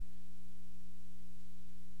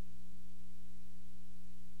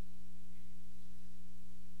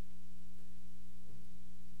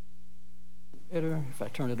if I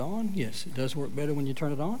turn it on. Yes, it does work better when you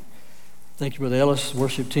turn it on. Thank you, Brother Ellis,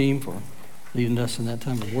 worship team, for leading us in that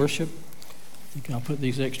time of worship. I think I'll put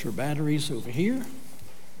these extra batteries over here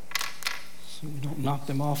so we don't knock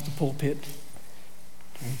them off the pulpit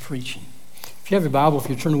during preaching. If you have your Bible, if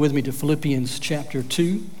you're turning with me to Philippians chapter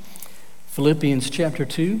 2. Philippians chapter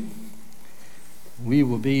 2. We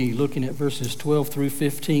will be looking at verses 12 through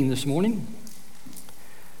 15 this morning.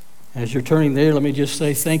 As you're turning there, let me just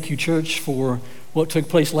say thank you, church, for what took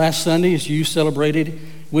place last Sunday as you celebrated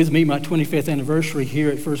with me my 25th anniversary here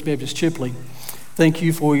at First Baptist Chipley. Thank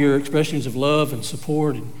you for your expressions of love and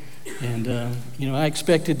support. I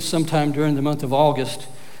expected sometime during the month of August,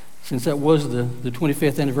 since that was the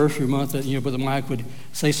 25th anniversary month, that Brother Mike would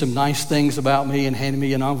say some nice things about me and hand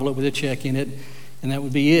me an envelope with a check in it, and that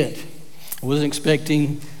would be it. I wasn't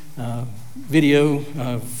expecting video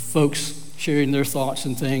of folks sharing their thoughts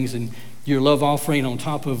and things, and your love offering on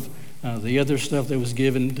top of the other stuff that was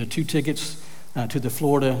given, the 2 tickets to the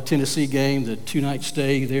Florida-Tennessee game, the 2-night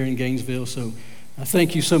stay there in Gainesville. So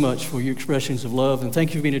thank you so much for your expressions of love, and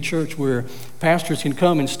thank you for being a church where pastors can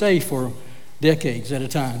come and stay for decades at a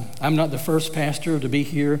time. I'm not the first pastor to be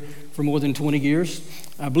here for more than 20 years.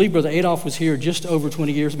 I believe Brother Adolph was here just over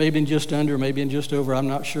 20 years, maybe in just under, maybe in just over. I'm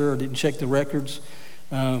not sure. I didn't check the records.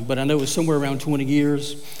 But I know it was somewhere around 20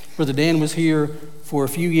 years. Brother Dan was here for a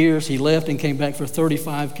few years. He left and came back for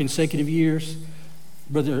 35 consecutive years.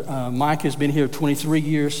 Brother Mike has been here 23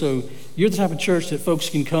 years. So you're the type of church that folks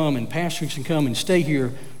can come and pastors can come and stay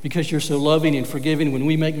here because you're so loving and forgiving. When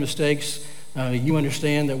we make mistakes, you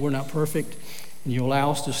understand that we're not perfect, and you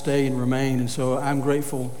allow us to stay and remain. And so I'm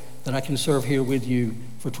grateful that I can serve here with you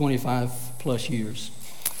for 25 plus years.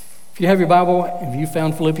 If you have your Bible, if you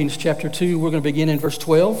found Philippians chapter 2, we're going to begin in verse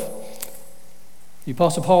 12. The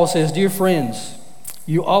Apostle Paul says, "Dear friends,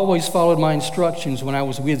 you always followed my instructions when I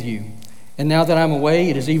was with you, and now that I'm away,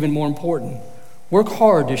 it is even more important. Work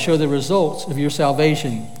hard to show the results of your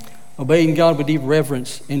salvation, obeying God with deep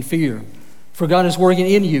reverence and fear. For God is working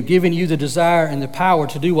in you, giving you the desire and the power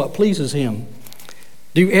to do what pleases Him.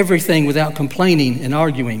 Do everything without complaining and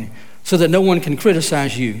arguing, so that no one can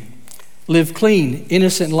criticize you. Live clean,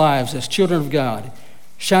 innocent lives as children of God,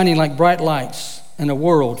 shining like bright lights in a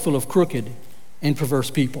world full of crooked and perverse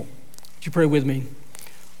people." Would you pray with me?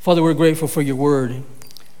 Father, we're grateful for your word,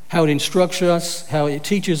 how it instructs us, how it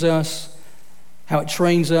teaches us, how it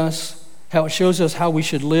trains us, how it shows us how we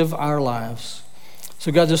should live our lives.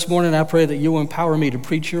 So God, this morning I pray that you'll empower me to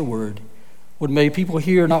preach your word. Would may people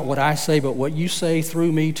hear not what I say, but what you say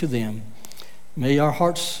through me to them. May our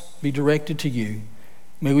hearts be directed to you.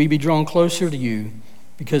 May we be drawn closer to you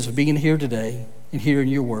because of being here today and hearing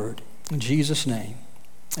your word. In Jesus' name,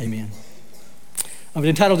 amen. I've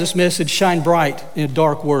entitled this message, "Shine Bright in a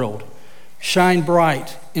Dark World." Shine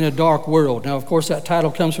bright in a dark world. Now, of course, that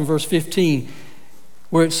title comes from verse 15,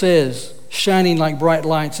 where it says, "Shining like bright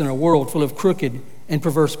lights in a world full of crooked and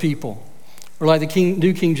perverse people." Or like the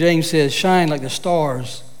New King James says, "Shine like the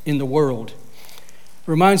stars in the world."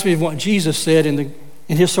 It reminds me of what Jesus said in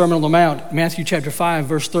his Sermon on the Mount, Matthew chapter 5,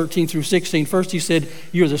 verse 13 through 16. First he said,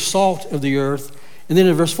 "You're the salt of the earth." And then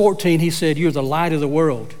in verse 14, he said, "You're the light of the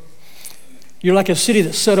world." You're like a city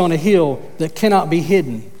that's set on a hill that cannot be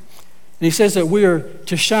hidden. And he says that we are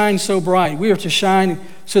to shine so bright. We are to shine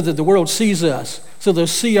so that the world sees us, so they'll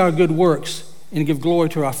see our good works and give glory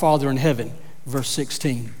to our Father in heaven. Verse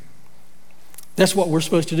 16. That's what we're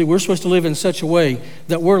supposed to do. We're supposed to live in such a way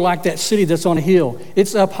that we're like that city that's on a hill.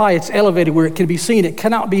 It's up high, it's elevated where it can be seen. It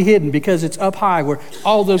cannot be hidden because it's up high where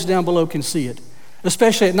all those down below can see it.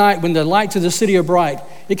 Especially at night when the lights of the city are bright,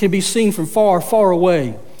 it can be seen from far, far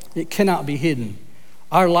away. It cannot be hidden.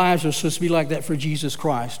 Our lives are supposed to be like that for Jesus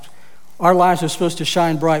Christ. Our lives are supposed to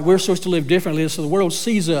shine bright. We're supposed to live differently so the world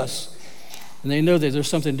sees us and they know that there's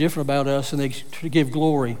something different about us, and they give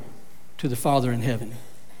glory to the Father in heaven.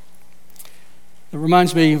 It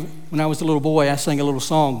reminds me, when I was a little boy, I sang a little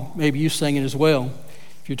song. Maybe you sang it as well.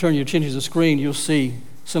 If you turn your attention to the screen, you'll see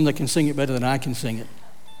some that can sing it better than I can sing it.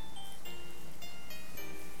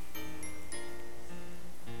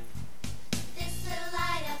 This little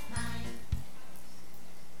light of mine.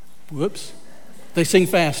 Whoops. They sing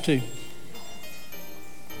fast too.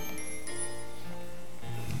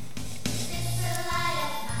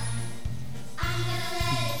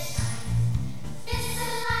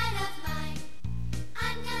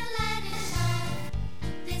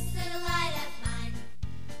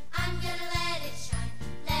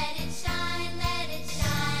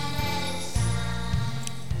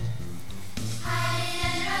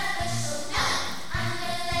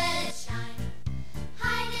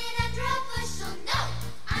 Hide it under a bushel, no,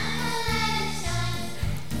 I'm gonna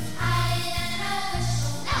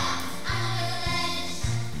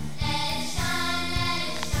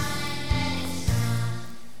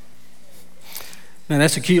Now,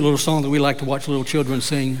 that's a cute little song that we like to watch little children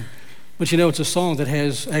sing. But it's a song that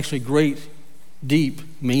has actually great, deep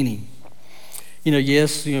meaning.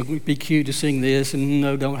 Yes, be cute to sing this, and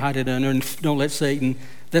no, don't hide it under, and don't let Satan.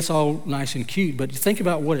 That's all nice and cute, but think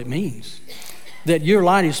about what it means. That your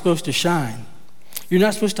light is supposed to shine. You're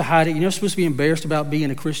not supposed to hide it. You're not supposed to be embarrassed about being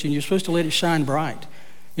a Christian. You're supposed to let it shine bright.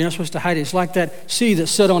 You're not supposed to hide it. It's like that city that's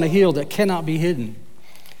set on a hill that cannot be hidden.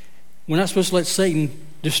 We're not supposed to let Satan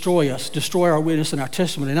destroy us, destroy our witness and our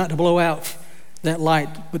testimony, not to blow out that light,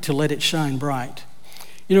 but to let it shine bright.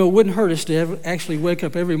 It wouldn't hurt us to actually wake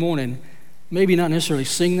up every morning, maybe not necessarily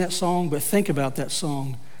sing that song, but think about that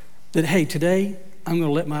song, that, hey, today I'm going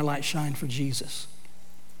to let my light shine for Jesus.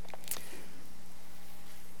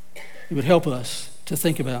 It would help us to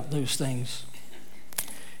think about those things.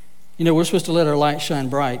 We're supposed to let our light shine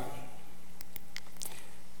bright.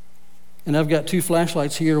 And I've got 2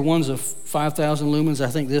 flashlights here. One's a 5,000 lumens.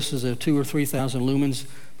 I think this is a 2,000 or 3,000 lumens.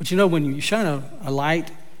 But when you shine a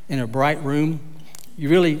light in a bright room, you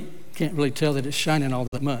really can't really tell that it's shining all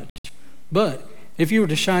that much. But if you were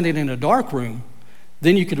to shine it in a dark room,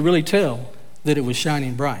 then you could really tell that it was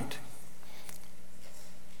shining bright.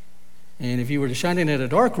 And if you were to shine it in a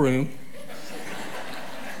dark room,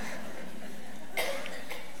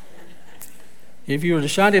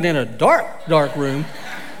 dark room,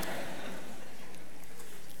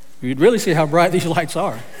 you'd really see how bright these lights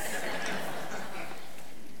are.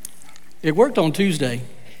 It worked on Tuesday.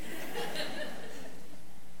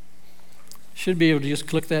 Should be able to just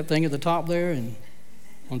click that thing at the top there, and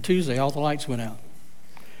on Tuesday, all the lights went out.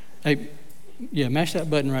 Hey, yeah, mash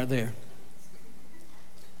that button right there.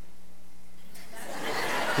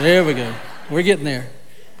 There we go. We're getting there.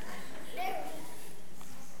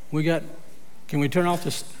 Can we can't turn off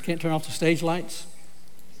the stage lights?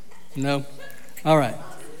 No? All right.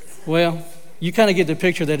 Well, you kind of get the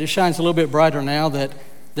picture that it shines a little bit brighter now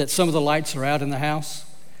that some of the lights are out in the house.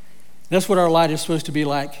 That's what our light is supposed to be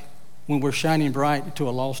like when we're shining bright to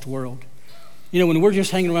a lost world. When we're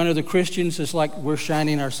just hanging around other Christians, it's like we're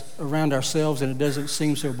shining around ourselves and it doesn't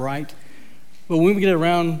seem so bright. But when we get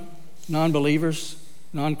around non-believers,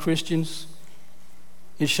 non-Christians,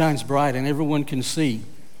 it shines bright and everyone can see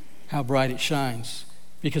how bright it shines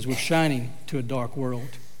because we're shining to a dark world.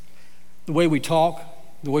 The way we talk,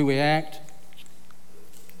 the way we act,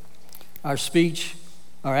 our speech,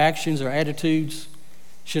 our actions, our attitudes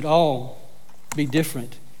should all be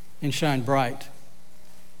different and shine bright.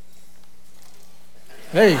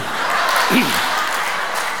 Hey.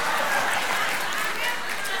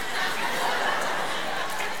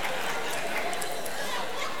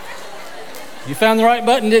 You found the right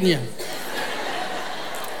button, didn't you?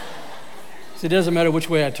 So it doesn't matter which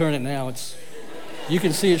way I turn it now. You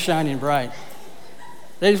can see it shining bright.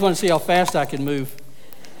 They just want to see how fast I can move.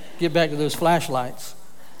 Get back to those flashlights.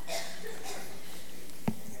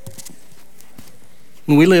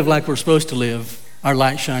 When we live like we're supposed to live, our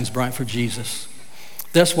light shines bright for Jesus.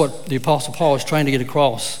 That's what the Apostle Paul is trying to get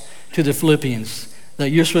across to the Philippians,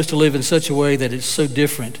 that you're supposed to live in such a way that it's so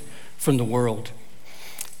different from the world.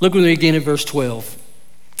 Look with me again at verse 12.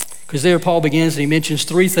 Because there Paul begins and he mentions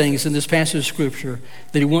 3 things in this passage of Scripture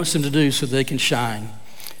that he wants them to do so they can shine.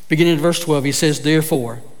 Beginning in verse 12, he says,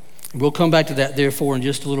 therefore, and we'll come back to that therefore in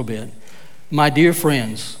just a little bit. My dear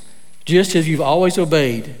friends, just as you've always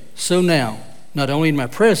obeyed, so now, not only in my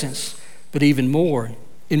presence, but even more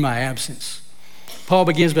in my absence. Paul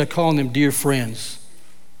begins by calling them dear friends.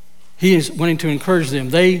 He is wanting to encourage them.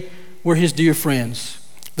 They were his dear friends.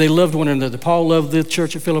 They loved one another. Paul loved the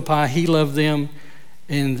church at Philippi. He loved them,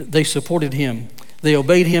 and they supported him. They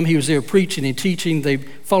obeyed him. He was there preaching and teaching. They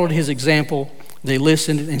followed his example. They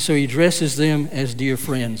listened, and so he addresses them as dear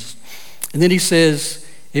friends. And then he says,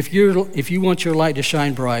 if you want your light to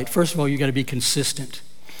shine bright, first of all, you got to be consistent.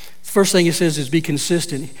 The first thing he says is be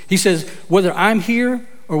consistent. He says, whether I'm here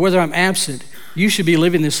or whether I'm absent, you should be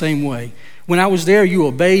living the same way. When I was there, you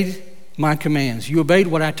obeyed my commands. You obeyed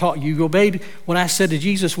what I taught you. You obeyed what I said that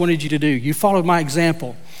Jesus wanted you to do. You followed my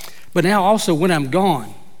example. But now also when I'm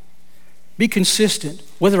gone, be consistent,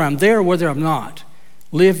 whether I'm there or whether I'm not.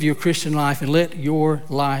 Live your Christian life and let your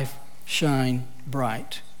life shine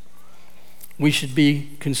bright. We should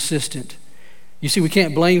be consistent. You see, we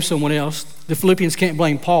can't blame someone else. The Philippians can't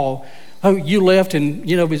blame Paul. Oh, you left, and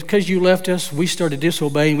because you left us, we started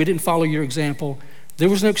disobeying. We didn't follow your example. There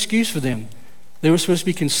was no excuse for them. They were supposed to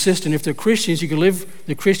be consistent. If they're Christians, you can live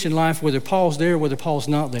the Christian life whether Paul's there or whether Paul's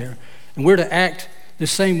not there. And we're to act the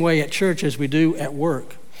same way at church as we do at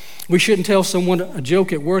work. We shouldn't tell someone a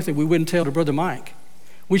joke at work that we wouldn't tell to Brother Mike.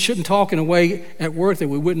 We shouldn't talk in a way at work that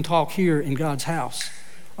we wouldn't talk here in God's house.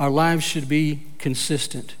 Our lives should be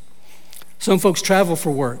consistent. Some folks travel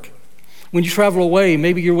for work. When you travel away,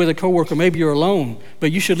 maybe you're with a coworker, maybe you're alone,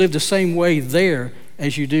 but you should live the same way there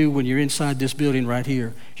as you do when you're inside this building right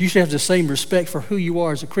here. You should have the same respect for who you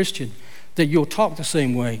are as a Christian, that you'll talk the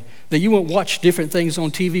same way, that you won't watch different things on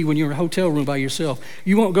TV when you're in a hotel room by yourself.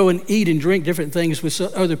 You won't go and eat and drink different things with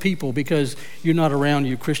other people because you're not around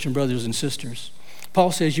your Christian brothers and sisters.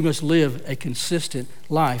 Paul says you must live a consistent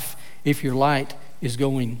life if your light is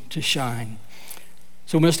going to shine.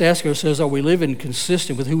 So we must ask ourselves, are we living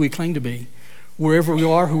consistent with who we claim to be? Wherever we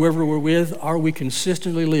are, whoever we're with, are we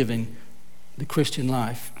consistently living the Christian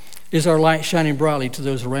life? Is our light shining brightly to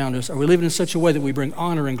those around us? Are we living in such a way that we bring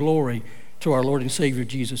honor and glory to our Lord and Savior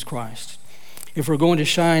Jesus Christ? If we're going to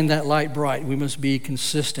shine that light bright, we must be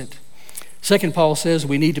consistent. Second, Paul says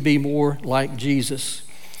we need to be more like Jesus.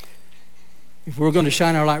 If we're going to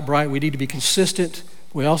shine our light bright, we need to be consistent.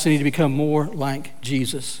 We also need to become more like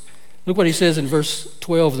Jesus. Look what he says in verse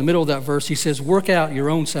 12, in the middle of that verse. He says, work out your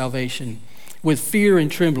own salvation with fear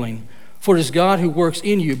and trembling, for it is God who works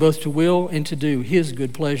in you both to will and to do his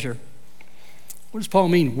good pleasure. What does Paul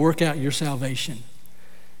mean, work out your salvation?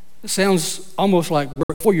 It sounds almost like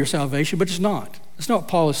work for your salvation, but it's not. That's not what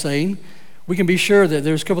Paul is saying. We can be sure that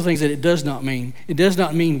there's a couple of things that it does not mean. It does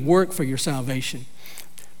not mean work for your salvation.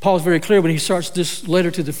 Paul is very clear when he starts this letter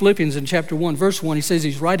to the Philippians in chapter 1, verse 1. He says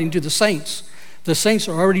he's writing to the saints. The saints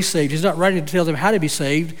are already saved. He's not writing to tell them how to be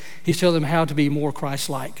saved. He's telling them how to be more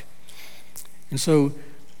Christ-like. And so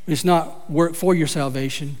it's not work for your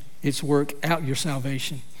salvation. It's work out your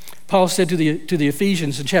salvation. Paul said to the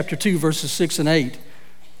Ephesians in chapter 2, verses 6 and 8.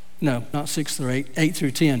 No, not 6 through 8, 8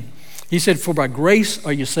 through 10. He said, for by grace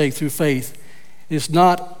are you saved through faith. It's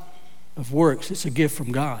not of works. It's a gift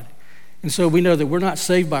from God. And so we know that we're not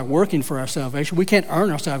saved by working for our salvation. We can't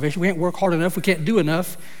earn our salvation. We can't work hard enough. We can't do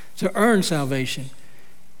enough to earn salvation.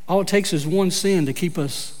 All it takes is one sin to keep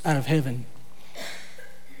us out of heaven.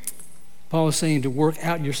 Paul is saying to work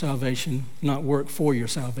out your salvation, not work for your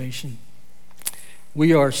salvation.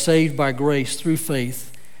 We are saved by grace through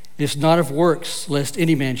faith. It's not of works, lest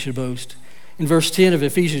any man should boast. In verse 10 of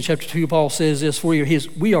Ephesians chapter 2, Paul says this,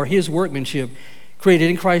 we are his workmanship,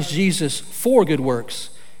 created in Christ Jesus for good works,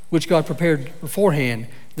 which God prepared beforehand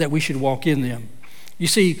that we should walk in them. You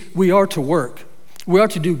see, we are to work. We are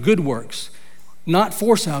to do good works, not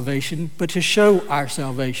for salvation, but to show our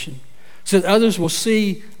salvation, so that others will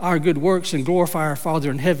see our good works and glorify our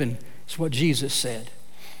Father in heaven. That's what Jesus said.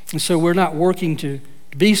 And so we're not working to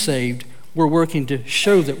be saved, we're working to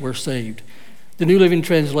show that we're saved. The New Living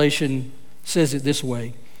Translation says it this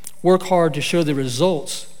way: work hard to show the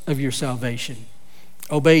results of your salvation,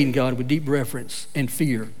 obeying God with deep reverence and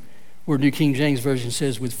fear, where New King James Version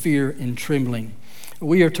says with fear and trembling.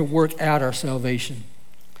 We are to work out our salvation.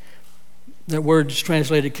 That word is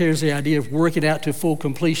translated carries the idea of working out to full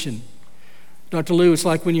completion. Dr. Lou, it's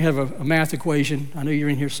like when you have a math equation. I know you're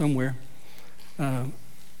in here somewhere. There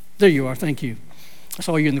you are, thank you. I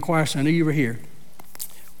saw you in the choir, so I knew you were here.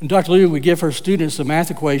 When Dr. Lou would give her students a math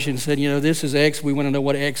equation, said, this is X, we want to know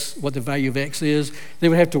what the value of X is. They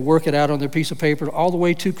would have to work it out on their piece of paper all the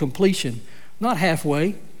way to completion, not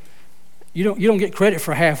halfway. You don't get credit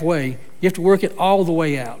for halfway. You have to work it all the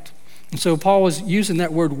way out. And so Paul was using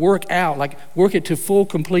that word work out, like work it to full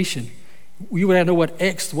completion. You would have to know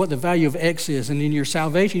what the value of X is. And in your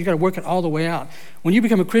salvation, you've got to work it all the way out. When you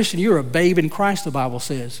become a Christian, you're a babe in Christ, the Bible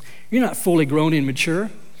says. You're not fully grown and mature.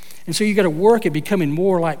 And so you've got to work at becoming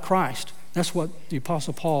more like Christ. That's what the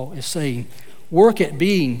Apostle Paul is saying. Work at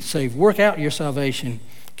being saved. Work out your salvation.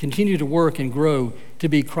 Continue to work and grow to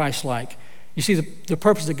be Christ-like. You see, the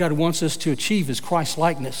purpose that God wants us to achieve is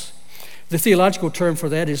Christ-likeness. The theological term for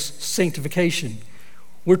that is sanctification.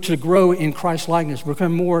 We're to grow in Christ-likeness,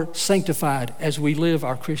 become more sanctified as we live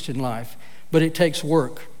our Christian life. But it takes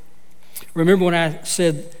work. Remember when I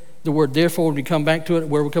said the word therefore, when we come back to it,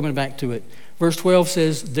 where we're coming back to it. Verse 12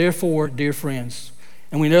 says, therefore, dear friends.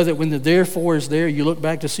 And we know that when the therefore is there, you look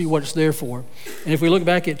back to see what it's there for. And if we look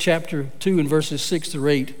back at chapter 2 and verses 6 through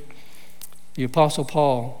 8, the Apostle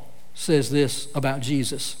Paul says this about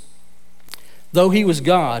Jesus. Though he was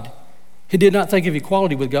God, he did not think of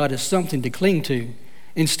equality with God as something to cling to.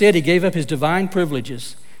 Instead, he gave up his divine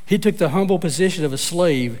privileges. He took the humble position of a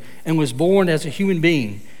slave and was born as a human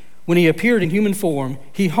being. When he appeared in human form,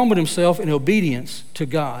 he humbled himself in obedience to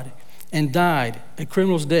God and died a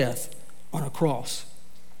criminal's death on a cross.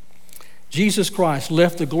 Jesus Christ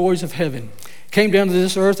left the glories of heaven, came down to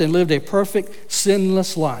this earth and lived a perfect,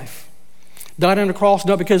 sinless life. Died on the cross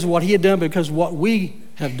not because of what he had done, but because of what we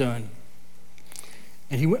have done.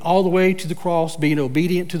 And he went all the way to the cross, being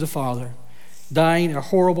obedient to the Father, dying a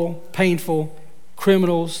horrible, painful,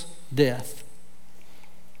 criminal's death.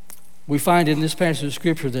 We find in this passage of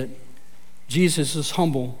Scripture that Jesus is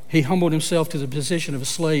humble. He humbled himself to the position of a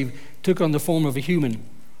slave, took on the form of a human.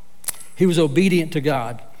 He was obedient to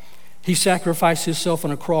God. He sacrificed himself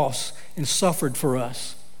on a cross and suffered for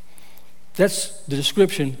us. That's the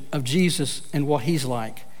description of Jesus and what he's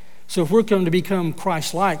like. So if we're going to become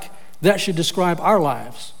Christ-like, that should describe our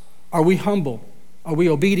lives. Are we humble? Are we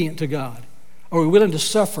obedient to God? Are we willing to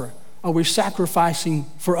suffer? Are we sacrificing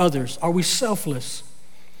for others? Are we selfless?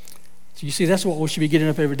 So you see, that's what we should be getting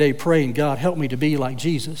up every day praying. God, help me to be like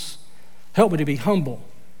Jesus. Help me to be humble.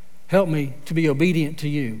 Help me to be obedient to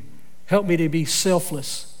you. Help me to be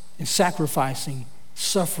selfless and sacrificing,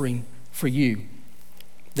 suffering for you.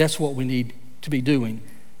 That's what we need to be doing.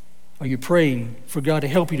 Are you praying for God to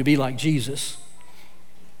help you to be like Jesus?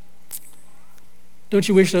 Don't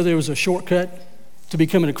you wish, though, there was a shortcut to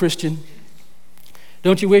becoming a Christian?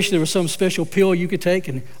 Don't you wish there was some special pill you could take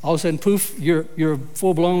and all of a sudden, poof, you're a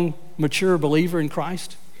full-blown, mature believer in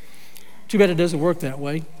Christ? Too bad it doesn't work that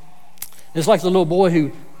way. It's like the little boy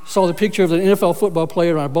who saw the picture of an NFL football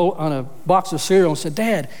player on a box of cereal and said,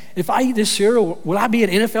 Dad, if I eat this cereal, will I be an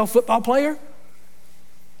NFL football player?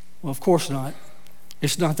 Well, of course not.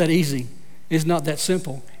 It's not that easy. It's not that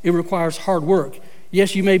simple. It requires hard work.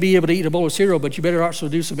 Yes, you may be able to eat a bowl of cereal, but you better also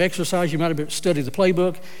do some exercise. You might have to study the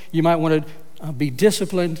playbook. You might want to be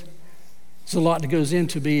disciplined. There's a lot that goes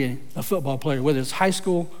into being a football player, whether it's high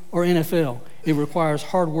school or NFL. It requires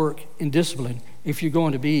hard work and discipline if you're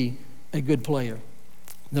going to be a good player.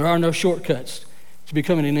 There are no shortcuts to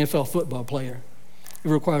becoming an NFL football player. It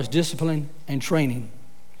requires discipline and training.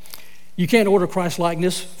 You can't order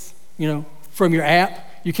Christ-likeness, from your app.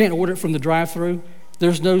 You can't order it from the drive-thru.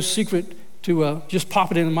 There's no secret to just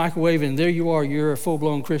pop it in the microwave and there you are, you're a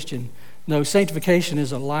full-blown Christian. No, sanctification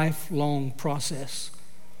is a lifelong process.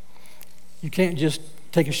 You can't just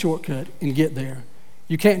take a shortcut and get there.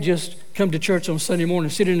 You can't just come to church on Sunday morning,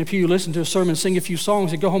 sit in the pew, listen to a sermon, sing a few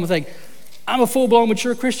songs, and go home and think, I'm a full-blown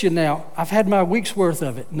mature Christian now. I've had my week's worth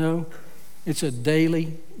of it. No, it's a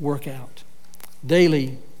daily workout,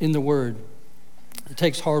 daily in the Word. It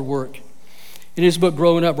takes hard work. In his book,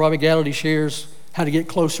 Growing Up, Robbie Gallaty shares how to get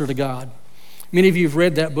closer to God. Many of you have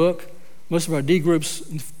read that book. Most of our D groups,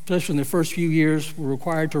 especially in the first few years, were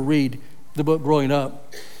required to read the book Growing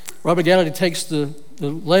Up. Robert Gallaty takes the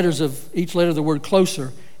letters of each letter of the word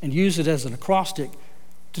closer and uses it as an acrostic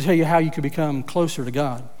to tell you how you can become closer to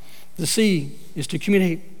God. The C is to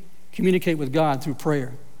communicate with God through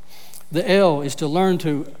prayer. The L is to learn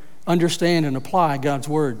to understand and apply God's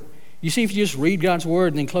Word. You see, if you just read God's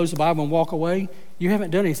Word and then close the Bible and walk away, you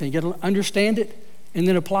haven't done anything. You got to understand it and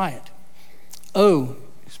then apply it. O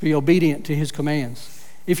is to be obedient to His commands.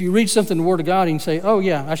 If you read something in the Word of God and you say, oh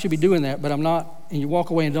yeah, I should be doing that, but I'm not, and you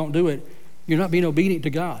walk away and don't do it, you're not being obedient to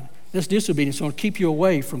God. That's disobedience. So it'll keep you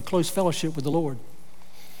away from close fellowship with the Lord.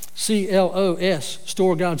 C-L-O-S,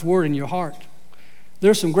 store God's Word in your heart.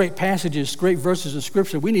 There's some great passages, great verses of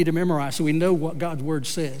Scripture we need to memorize so we know what God's Word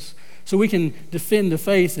says. So we can defend the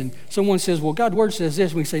faith, and someone says, well, God's Word says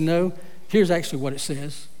this. We say, no, here's actually what it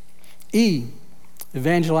says. E,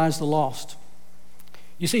 evangelize the lost.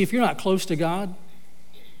 You see, if you're not close to God,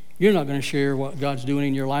 you're not going to share what God's doing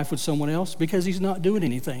in your life with someone else because He's not doing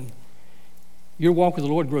anything. Your walk with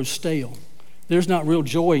the Lord grows stale. There's not real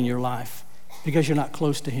joy in your life because you're not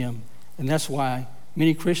close to Him. And that's why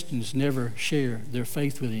many Christians never share their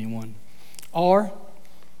faith with anyone. R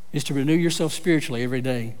is to renew yourself spiritually every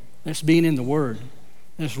day. That's being in the Word.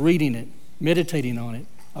 That's reading it, meditating on it,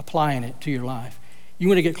 applying it to your life. You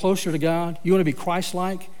want to get closer to God? You want to be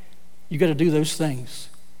Christ-like? You got to do those things.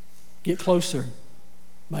 Get closer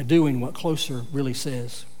by doing what closer really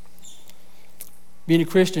says. Being a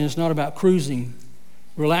Christian is not about cruising,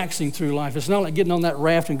 relaxing through life. It's not like getting on that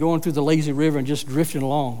raft and going through the lazy river and just drifting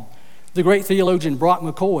along. The great theologian Brock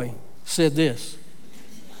McCoy said this.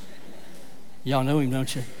 Y'all know him,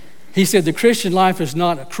 don't you? He said, the Christian life is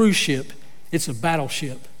not a cruise ship, it's a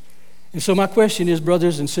battleship. And so my question is,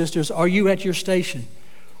 brothers and sisters, are you at your station?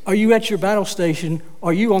 Are you at your battle station?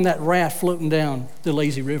 Are you on that raft floating down the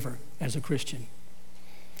lazy river as a Christian?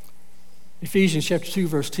 Ephesians chapter 2,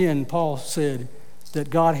 verse 10, Paul said that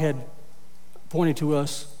God had pointed to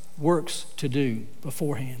us works to do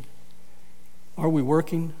beforehand. Are we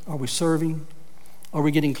working? Are we serving? Are we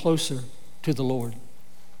getting closer to the Lord?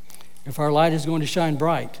 If our light is going to shine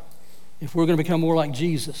bright, if we're going to become more like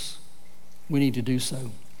Jesus, we need to do so.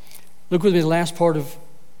 Look with me at the last part of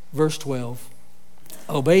verse 12.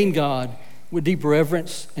 Obeying God with deep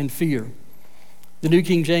reverence and fear. The New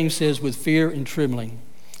King James says with fear and trembling.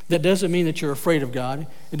 That doesn't mean that you're afraid of God.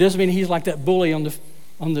 It doesn't mean He's like that bully on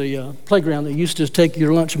the playground that used to take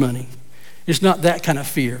your lunch money. It's not that kind of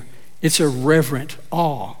fear. It's a reverent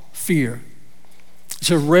awe, fear. It's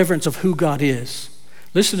a reverence of who God is.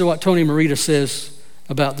 Listen to what Tony Morita says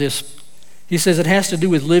about this. He says it has to do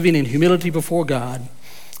with living in humility before God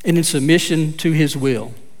and in submission to his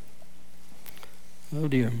will. Oh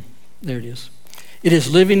dear, there it is. It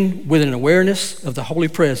is living with an awareness of the holy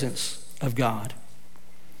presence of God.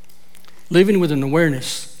 Living with an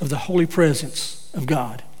awareness of the holy presence of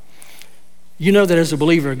God. You know that as a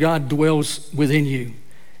believer, God dwells within you.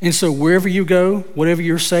 And so wherever you go, whatever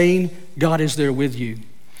you're saying, God is there with you.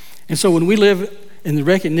 And so when we live in the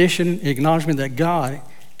recognition, acknowledgement that God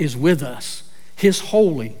is with us, his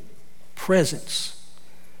holy presence,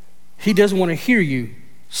 he doesn't want to hear you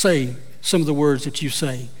say some of the words that you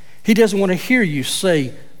say. He doesn't want to hear you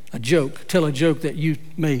say a joke, tell a joke that you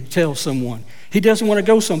may tell someone. He doesn't want to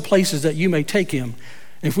go some places that you may take him.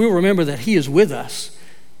 If we'll remember that he is with us,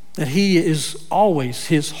 that he is always,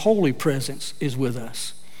 his holy presence is with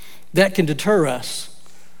us, that can deter us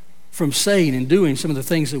from saying and doing some of the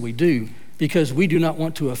things that we do because we do not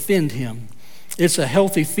want to offend him. It's a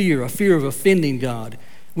healthy fear, a fear of offending God.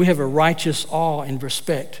 We have a righteous awe and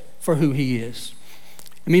respect for who he is.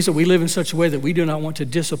 It means that we live in such a way that we do not want to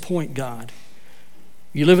disappoint God.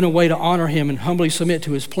 You live in a way to honor him and humbly submit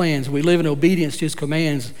to his plans. We live in obedience to his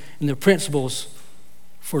commands and the principles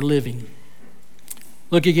for living.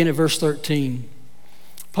 Look again at verse 13.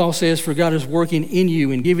 Paul says, for God is working in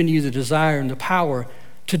you and giving you the desire and the power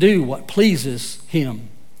to do what pleases him.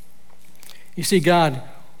 You see, God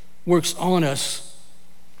works on us,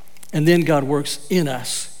 and then God works in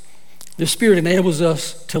us. The Spirit enables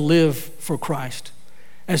us to live for Christ.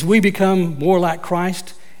 As we become more like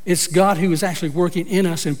Christ, it's God who is actually working in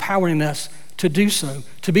us, empowering us to do so,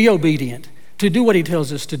 to be obedient, to do what he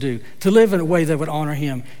tells us to do, to live in a way that would honor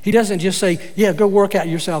him. He doesn't just say, yeah, go work out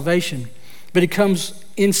your salvation, but he comes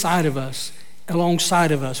inside of us,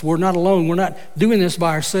 alongside of us. We're not alone. We're not doing this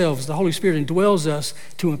by ourselves. The Holy Spirit indwells us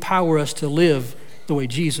to empower us to live the way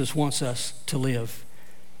Jesus wants us to live.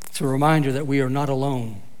 It's a reminder that we are not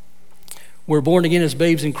alone. We're born again as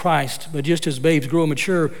babes in Christ, but just as babes grow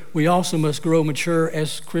mature, we also must grow mature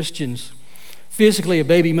as Christians. Physically, a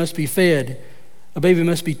baby must be fed. A baby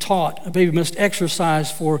must be taught. A baby must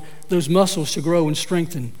exercise for those muscles to grow and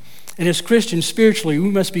strengthen. And as Christians, spiritually, we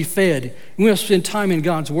must be fed. We must spend time in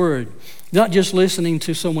God's Word, not just listening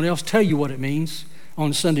to someone else tell you what it means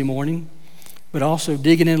on Sunday morning, but also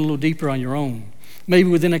digging in a little deeper on your own. Maybe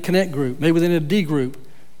within a connect group, maybe within a D group,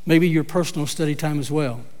 maybe your personal study time as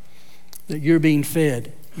well. That you're being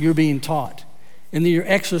fed, you're being taught, and then you're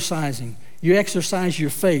exercising. You exercise your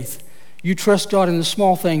faith. You trust God in the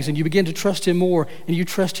small things, and you begin to trust him more, and you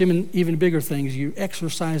trust him in even bigger things. You're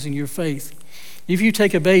exercising your faith. If you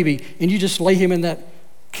take a baby and you just lay him in that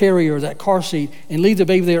carrier or that car seat and leave the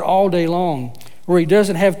baby there all day long, where he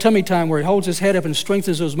doesn't have tummy time, where he holds his head up and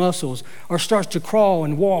strengthens those muscles, or starts to crawl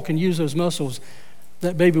and walk and use those muscles,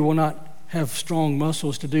 that baby will not have strong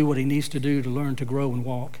muscles to do what he needs to do to learn to grow and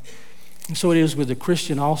walk. And so it is with the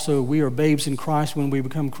Christian also. We are babes in Christ when we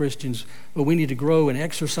become Christians, but we need to grow and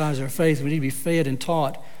exercise our faith. We need to be fed and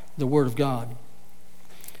taught the Word of God.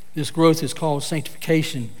 This growth is called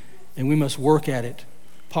sanctification, and we must work at it.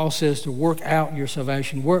 Paul says to work out your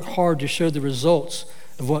salvation. Work hard to show the results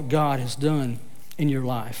of what God has done in your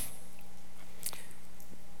life.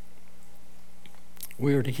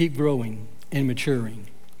 We are to keep growing and maturing.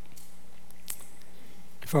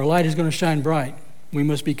 If our light is going to shine bright, we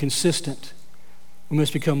must be consistent. We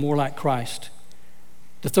must become more like Christ.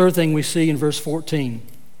 The third thing we see in verse 14,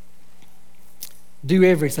 do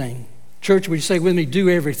everything. Church, would you say with me, do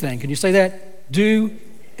everything? Can you say that? Do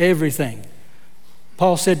everything.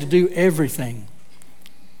 Paul said to do everything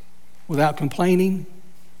without complaining,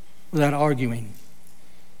 without arguing.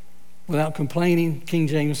 Without complaining, King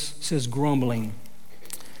James says grumbling.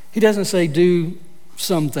 He doesn't say do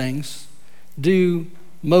some things, do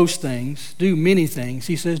most things, do many things.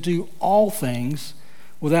 He says do all things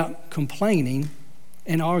without complaining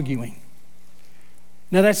and arguing.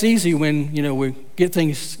 Now that's easy when, we get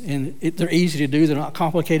things and they're easy to do. They're not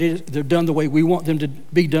complicated. They're done the way we want them to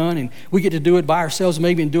be done, and we get to do it by ourselves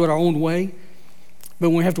maybe and do it our own way. But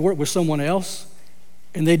when we have to work with someone else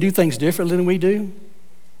and they do things differently than we do,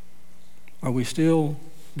 are we still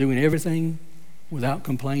doing everything without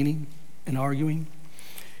complaining and arguing?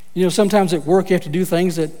 Sometimes at work you have to do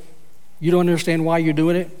things that you don't understand why you're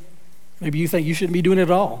doing it. Maybe you think you shouldn't be doing it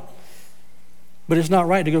at all. But it's not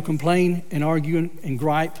right to go complain and argue and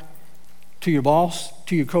gripe to your boss,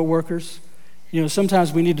 to your coworkers.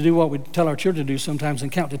 Sometimes we need to do what we tell our children to do sometimes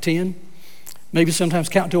and count to 10. Maybe sometimes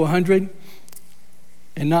count to 100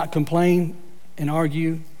 and not complain and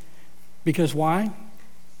argue. Because why?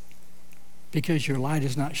 because your light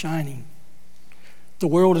is not shining. The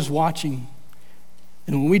world is watching.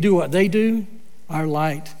 And when we do what they do, our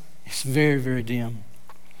light is very, very dim.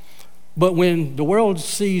 But when the world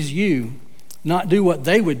sees you not do what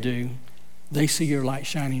they would do, they see your light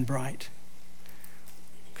shining bright.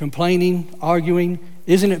 Complaining, arguing,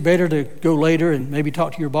 isn't it better to go later and maybe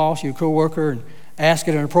talk to your boss, your coworker, and ask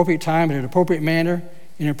at an appropriate time, in an appropriate manner,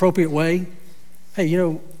 in an appropriate way?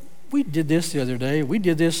 Hey, we did this the other day. We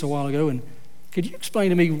did this a while ago, and could you explain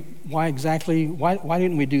to me why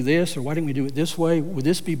didn't we do this, or why didn't we do it this way? Would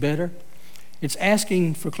this be better? It's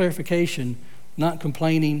asking for clarification, not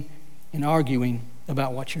complaining and arguing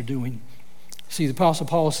about what you're doing. See, the Apostle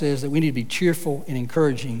Paul says that we need to be cheerful and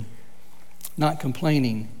encouraging, not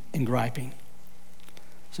complaining and griping.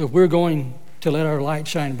 So if we're going to let our light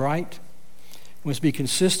shine bright, we must be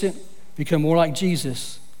consistent, become more like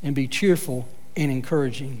Jesus, and be cheerful and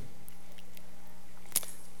encouraging.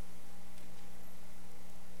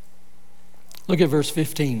 Look at verse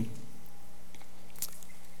 15.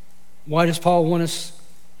 Why does Paul want us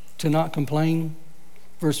to not complain?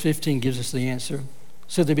 Verse 15 gives us the answer.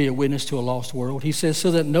 So there be a witness to a lost world. He says,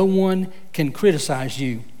 so that no one can criticize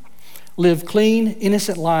you. Live clean,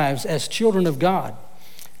 innocent lives as children of God,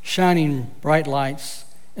 shining bright lights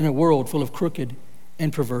in a world full of crooked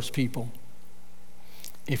and perverse people.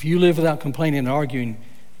 If you live without complaining and arguing,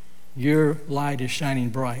 your light is shining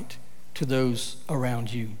bright to those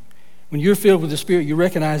around you. When you're filled with the Spirit, you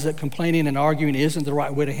recognize that complaining and arguing isn't the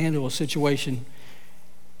right way to handle a situation.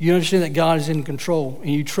 You understand that God is in control,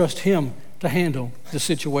 and you trust Him to handle the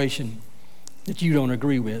situation that you don't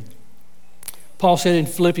agree with. Paul said in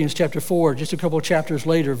Philippians chapter 4, just a couple of chapters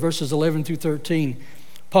later, verses 11 through 13,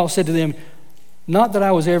 Paul said to them, not that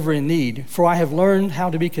I was ever in need, for I have learned how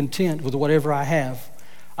to be content with whatever I have.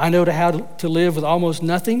 I know how to live with almost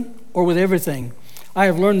nothing or with everything. I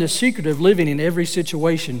have learned the secret of living in every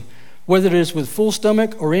situation, whether it is with full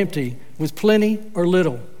stomach or empty, with plenty or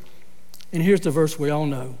little. And here's the verse we all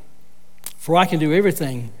know. For I can do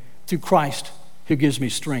everything through Christ who gives me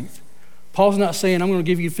strength. Paul's not saying, I'm going to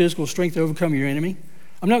give you physical strength to overcome your enemy.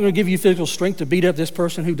 I'm not going to give you physical strength to beat up this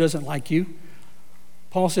person who doesn't like you.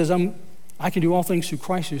 Paul says, I can do all things through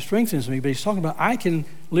Christ who strengthens me. But he's talking about I can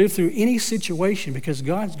live through any situation because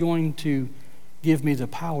God's going to give me the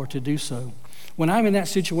power to do so. When I'm in that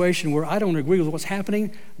situation where I don't agree with what's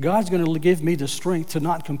happening, God's going to give me the strength to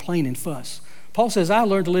not complain and fuss. Paul says, I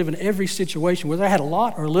learned to live in every situation, whether I had a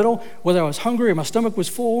lot or a little, whether I was hungry or my stomach was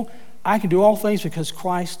full, I can do all things because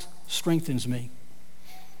Christ strengthens me.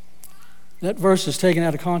 That verse is taken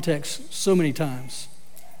out of context so many times.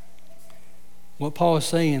 What Paul is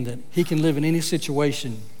saying, that he can live in any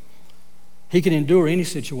situation, he can endure any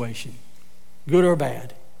situation, good or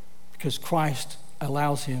bad, because Christ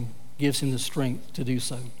allows him, gives him the strength to do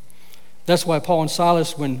so. That's why Paul and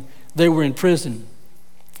Silas, when they were in prison,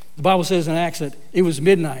 the Bible says in Acts that it was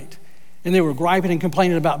midnight and they were griping and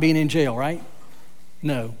complaining about being in jail, right?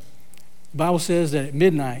 No. The Bible says that at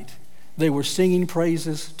midnight they were singing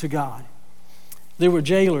praises to God. There were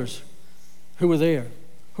jailers who were there,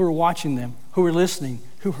 who were watching them, who were listening,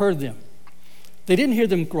 who heard them. They didn't hear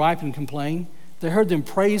them gripe and complain. They heard them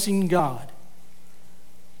praising God.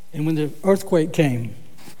 And when the earthquake came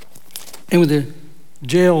and when the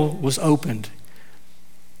jail was opened,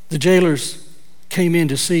 the jailers came in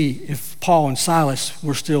to see if Paul and Silas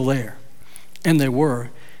were still there. And they were.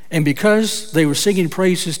 And because they were singing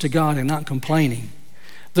praises to God and not complaining,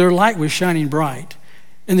 their light was shining bright.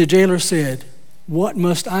 And the jailer said, what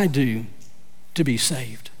must I do to be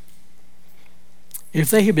saved? If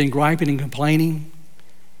they had been griping and complaining,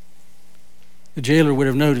 the jailer would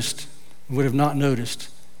have not noticed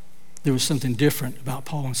there was something different about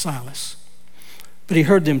Paul and Silas. But he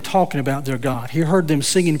heard them talking about their God. He heard them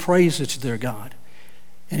singing praises to their God.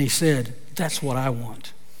 And he said, that's what I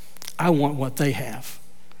want. I want what they have.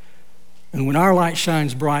 And when our light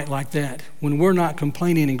shines bright like that, when we're not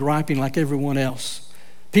complaining and griping like everyone else,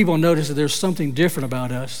 people notice that there's something different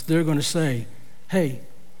about us. They're going to say, hey,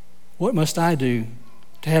 what must I do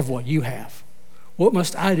to have what you have? What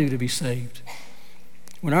must I do to be saved?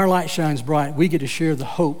 When our light shines bright, we get to share the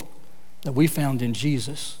hope that we found in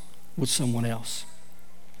Jesus with someone else.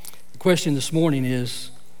 The question this morning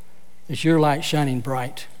is your light shining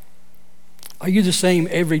bright? Are you the same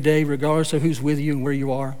every day regardless of who's with you and where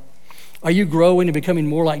you are? Are you growing and becoming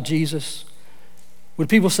more like Jesus? Would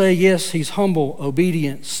people say, yes, he's humble,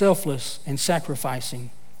 obedient, selfless, and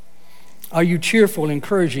sacrificing? Are you cheerful and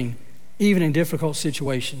encouraging, even in difficult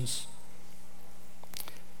situations?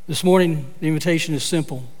 This morning, the invitation is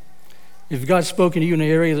simple. If God's spoken to you in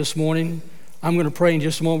the area this morning, I'm going to pray in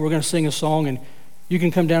just a moment. We're going to sing a song, and you can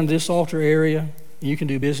come down to this altar area and you can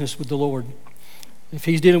do business with the Lord. If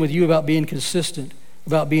he's dealing with you about being consistent,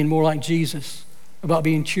 about being more like Jesus, about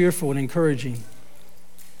being cheerful and encouraging,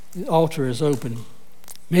 the altar is open.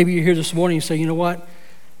 Maybe you're here this morning and say, you know what?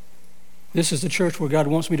 This is the church where God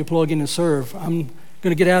wants me to plug in and serve. I'm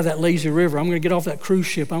going to get out of that lazy river. I'm going to get off that cruise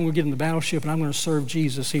ship. I'm going to get in the battleship, and I'm going to serve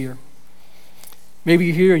Jesus here. Maybe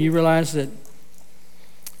you're here and you realize that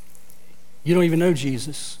you don't even know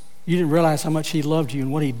Jesus. You didn't realize how much he loved you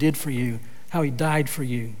and what he did for you, how he died for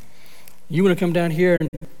you. You want to come down here and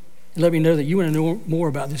let me know that you want to know more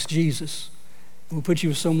about this Jesus. We'll put you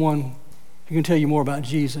with someone who can tell you more about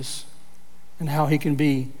Jesus and how he can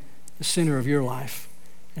be the center of your life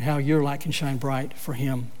and how your light can shine bright for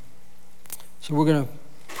him. So we're going to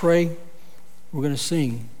pray, we're going to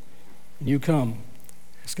sing, and you come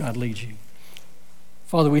as God leads you.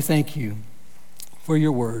 Father, we thank you for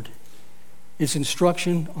your word. It's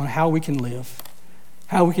instruction on how we can live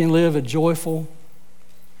a joyful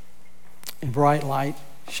and bright light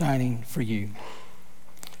shining for you.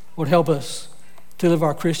 Lord, help us to live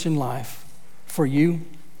our Christian life for you.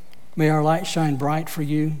 May our light shine bright for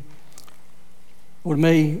you. Lord,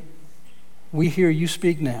 may we hear you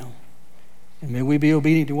speak now, and may we be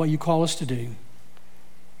obedient to what you call us to do.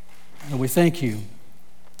 And we thank you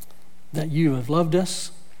that you have loved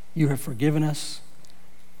us, you have forgiven us,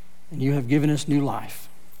 and you have given us new life.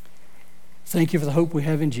 Thank you for the hope we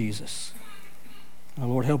have in Jesus. Now,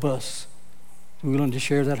 Lord, help us to be willing to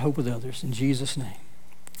share that hope with others. In Jesus' name,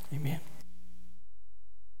 amen.